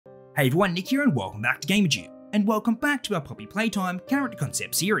Hey everyone, Nick here and welcome back to Gamerjoob, and welcome back to our Poppy Playtime character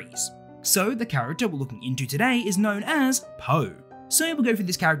concept series. So the character we're looking into today is known as Po. So we'll go through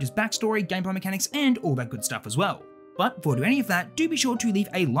this character's backstory, gameplay mechanics, and all that good stuff as well. But before doing any of that, do be sure to leave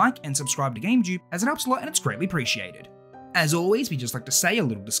a like and subscribe to Gamerjoob as it helps a lot and it's greatly appreciated. As always, we just like to say a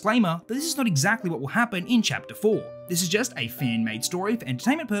little disclaimer that this is not exactly what will happen in Chapter 4. This is just a fan-made story for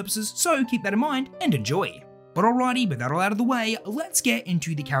entertainment purposes, so keep that in mind and enjoy. But alrighty, with that all out of the way, let's get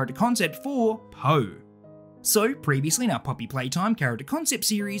into the character concept for Po. So previously in our Poppy Playtime character concept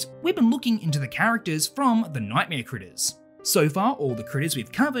series, we've been looking into the characters from the Nightmare Critters. So far, all the critters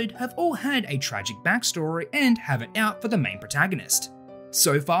we've covered have all had a tragic backstory and have it out for the main protagonist.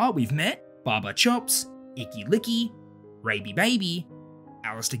 So far, we've met Baba Chops, Icky Licky, Raby Baby,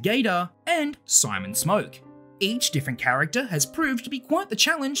 Alistair Gator, and Simon Smoke. Each different character has proved to be quite the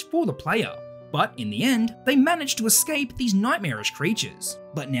challenge for the player. But in the end, they managed to escape these nightmarish creatures.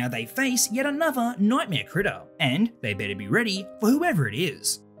 But now they face yet another nightmare critter, and they better be ready for whoever it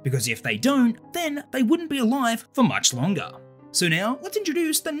is. Because if they don't, then they wouldn't be alive for much longer. So now, let's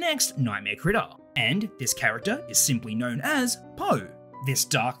introduce the next nightmare critter. And this character is simply known as Po. This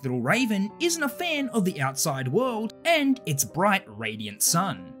dark little raven isn't a fan of the outside world and its bright, radiant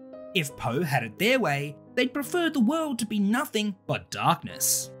sun. If Po had it their way, they'd prefer the world to be nothing but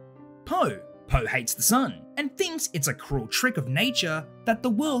darkness. Po hates the sun, and thinks it's a cruel trick of nature that the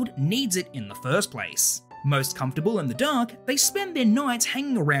world needs it in the first place. Most comfortable in the dark, they spend their nights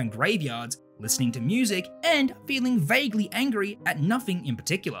hanging around graveyards, listening to music, and feeling vaguely angry at nothing in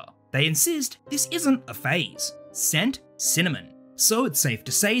particular. They insist this isn't a phase. Scent cinnamon. So it's safe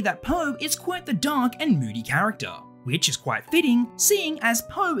to say that Po is quite the dark and moody character, which is quite fitting, seeing as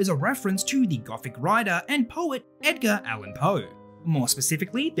Po is a reference to the Gothic writer and poet Edgar Allan Poe. More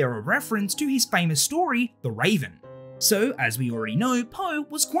specifically, they're a reference to his famous story, The Raven. So, as we already know, Po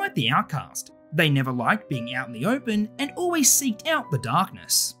was quite the outcast. They never liked being out in the open and always seeked out the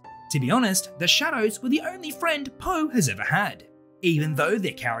darkness. To be honest, the shadows were the only friend Po has ever had. Even though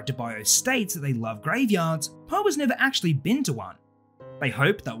their character bio states that they love graveyards, Po has never actually been to one. They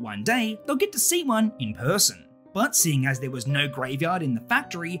hope that one day they'll get to see one in person. But seeing as there was no graveyard in the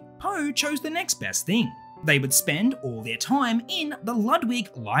factory, Po chose the next best thing. They would spend all their time in the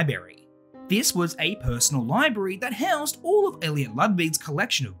Ludwig Library. This was a personal library that housed all of Elliot Ludwig's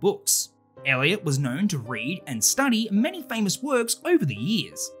collection of books. Elliot was known to read and study many famous works over the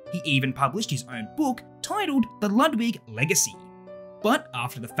years. He even published his own book titled The Ludwig Legacy. But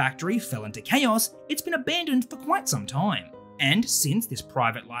after the factory fell into chaos, it's been abandoned for quite some time. And since this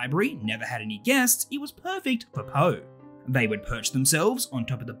private library never had any guests, it was perfect for Po. They would perch themselves on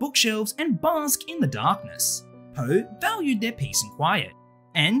top of the bookshelves and bask in the darkness. Po valued their peace and quiet,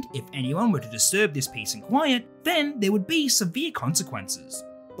 and if anyone were to disturb this peace and quiet, then there would be severe consequences.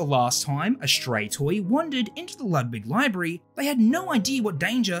 The last time a stray toy wandered into the Ludwig Library, they had no idea what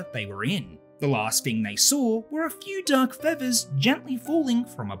danger they were in. The last thing they saw were a few dark feathers gently falling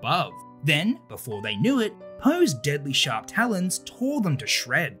from above. Then, before they knew it, Po's deadly sharp talons tore them to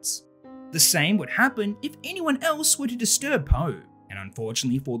shreds. The same would happen if anyone else were to disturb Po, and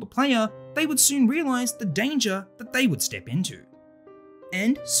unfortunately for the player, they would soon realise the danger that they would step into.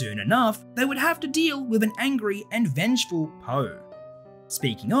 And soon enough, they would have to deal with an angry and vengeful Po.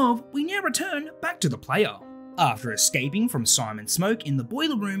 Speaking of, we now return back to the player. After escaping from Simon Smoke in the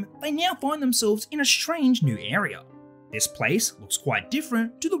boiler room, they now find themselves in a strange new area. This place looks quite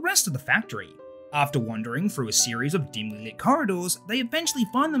different to the rest of the factory. After wandering through a series of dimly lit corridors, they eventually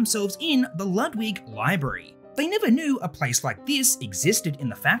find themselves in the Ludwig Library. They never knew a place like this existed in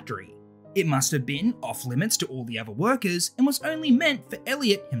the factory. It must have been off limits to all the other workers and was only meant for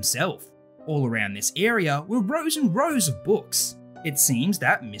Elliot himself. All around this area were rows and rows of books. It seems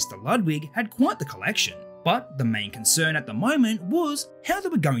that Mr. Ludwig had quite the collection, but the main concern at the moment was how they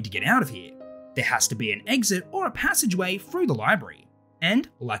were going to get out of here. There has to be an exit or a passageway through the library. And,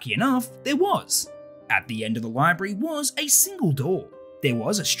 lucky enough, there was. At the end of the library was a single door. There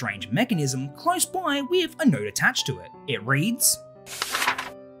was a strange mechanism close by with a note attached to it. It reads,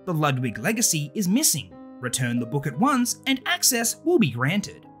 "The Ludwig Legacy is missing. Return the book at once and access will be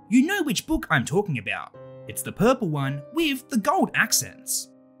granted." You know which book I'm talking about. It's the purple one with the gold accents.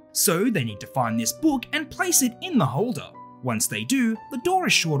 So they need to find this book and place it in the holder. Once they do, the door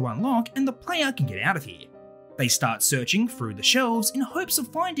is sure to unlock and the player can get out of here. They start searching through the shelves in hopes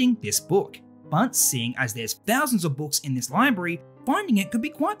of finding this book, but seeing as there's thousands of books in this library, finding it could be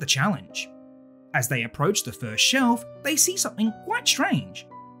quite the challenge. As they approach the first shelf, they see something quite strange.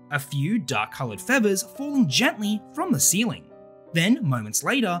 A few dark-coloured feathers falling gently from the ceiling. Then, moments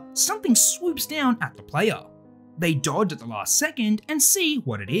later, something swoops down at the player. They dodge at the last second and see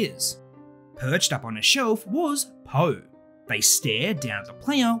what it is. Perched up on a shelf was Po. They stare down at the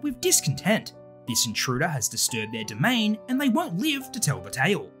player with discontent. This intruder has disturbed their domain and they won't live to tell the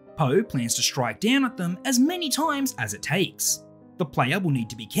tale. Po plans to strike down at them as many times as it takes. The player will need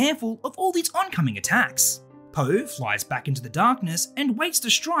to be careful of all these oncoming attacks. Po flies back into the darkness and waits to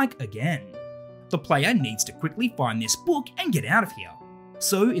strike again. The player needs to quickly find this book and get out of here.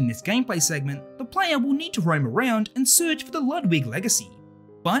 So in this gameplay segment, the player will need to roam around and search for the Ludwig legacy.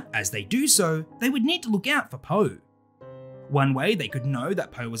 But as they do so, they would need to look out for Po. One way they could know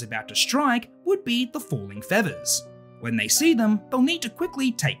that Po was about to strike would be the falling feathers. When they see them, they'll need to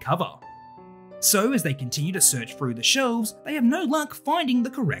quickly take cover. So as they continue to search through the shelves, they have no luck finding the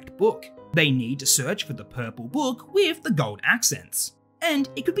correct book. They need to search for the purple book with the gold accents. And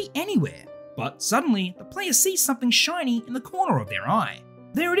it could be anywhere. But suddenly, the player sees something shiny in the corner of their eye.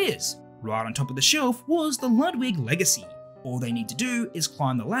 There it is. Right on top of the shelf was the Ludwig legacy. All they need to do is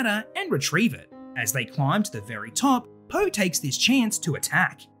climb the ladder and retrieve it. As they climb to the very top, Po takes this chance to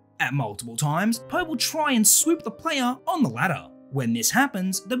attack. At multiple times, Po will try and swoop the player on the ladder. When this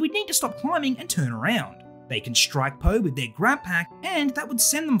happens, they would need to stop climbing and turn around. They can strike Po with their GrabPack and that would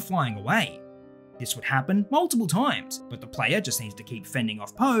send them flying away. This would happen multiple times, but the player just needs to keep fending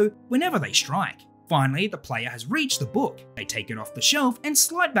off Po whenever they strike. Finally, the player has reached the book. They take it off the shelf and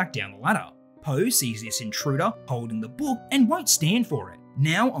slide back down the ladder. Po sees this intruder holding the book and won't stand for it.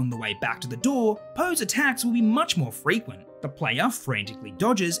 Now on the way back to the door, Po's attacks will be much more frequent. The player frantically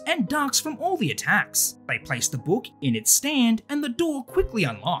dodges and ducks from all the attacks. They place the book in its stand and the door quickly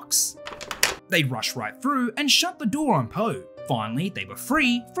unlocks. They rush right through and shut the door on Po. Finally, they were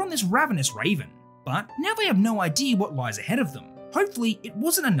free from this ravenous raven. But now they have no idea what lies ahead of them. Hopefully it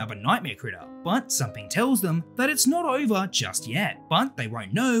wasn't another nightmare critter, but something tells them that it's not over just yet. But they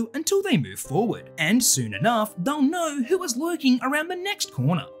won't know until they move forward, and soon enough they'll know who is lurking around the next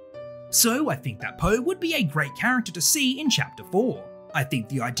corner. So I think that Po would be a great character to see in Chapter 4. I think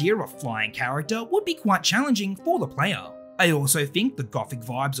the idea of a flying character would be quite challenging for the player. I also think the gothic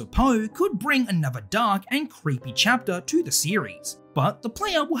vibes of Po could bring another dark and creepy chapter to the series, but the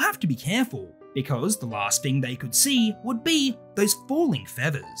player will have to be careful, because the last thing they could see would be those falling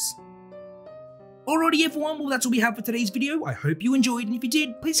feathers. Alrighty everyone, well that's all we have for today's video. I hope you enjoyed, and if you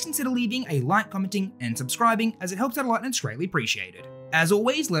did, please consider leaving a like, commenting, and subscribing, as it helps out a lot and it's greatly appreciated. As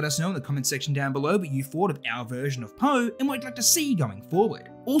always, let us know in the comment section down below what you thought of our version of Po and what you'd like to see going forward.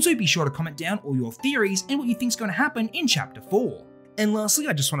 Also be sure to comment down all your theories and what you think's going to happen in Chapter 4. And lastly,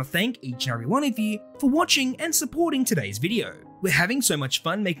 I just want to thank each and every one of you for watching and supporting today's video. We're having so much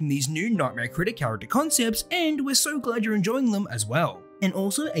fun making these new Nightmare Critter character concepts, and we're so glad you're enjoying them as well. And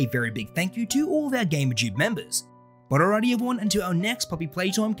also a very big thank you to all of our Gamerjoob members. But alrighty everyone, until our next Poppy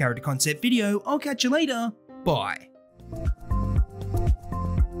Playtime character concept video, I'll catch you later, bye.